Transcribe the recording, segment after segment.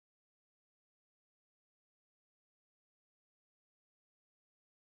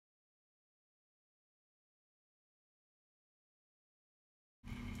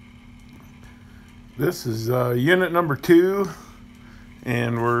This is unit number 2,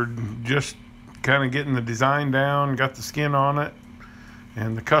 and we're just kind of getting the design down, got the skin on it,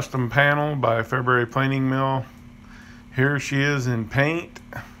 and the custom panel by February Planing Mill. Here she is in paint,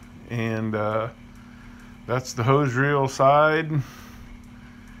 and that's the hose reel side.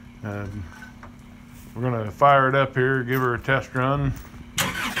 We're gonna fire it up here, give her a test run.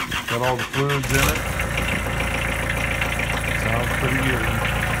 Got all the fluids in it. Sounds pretty good.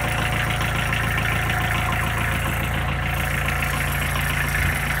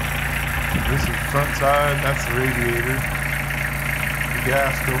 This is the front side, that's the radiator. The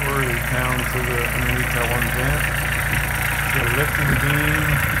gas door is down to the underneath that one vent. It's got a lifting beam,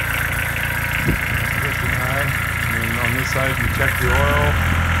 lifting high. And then on this side you check the oil,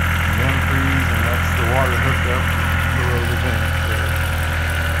 and antifreeze, and that's the water hooked up below the vent there.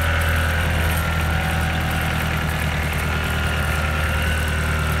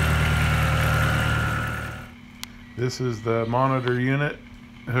 This is the monitor unit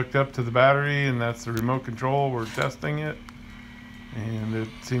hooked up to the battery, and that's the remote control. We're testing it, and it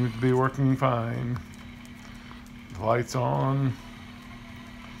seems to be working fine. The lights on.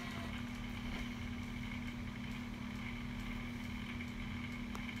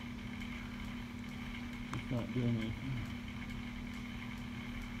 It's not doing anything.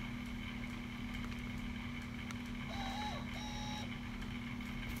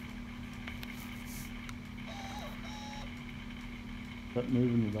 That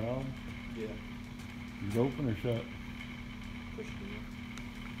moving the valve? Yeah. Is it open or shut? Push it in.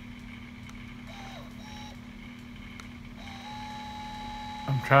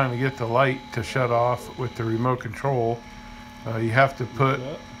 I'm trying to get the light to shut off with the remote control. You have to put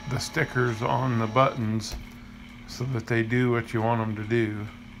the stickers on the buttons so that they do what you want them to do.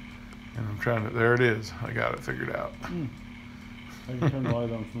 And I'm trying to, there it is. I got it figured out. I can turn the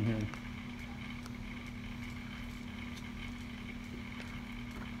light on from here.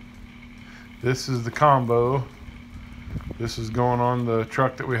 This is the combo. This is going on the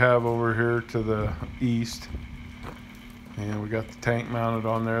truck that we have over here to the east. And we got the tank mounted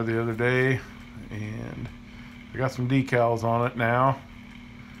on there the other day. And we got some decals on it now.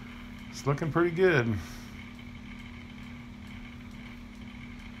 It's looking pretty good.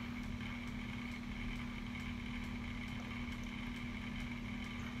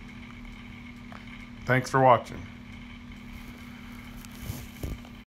 Thanks for watching.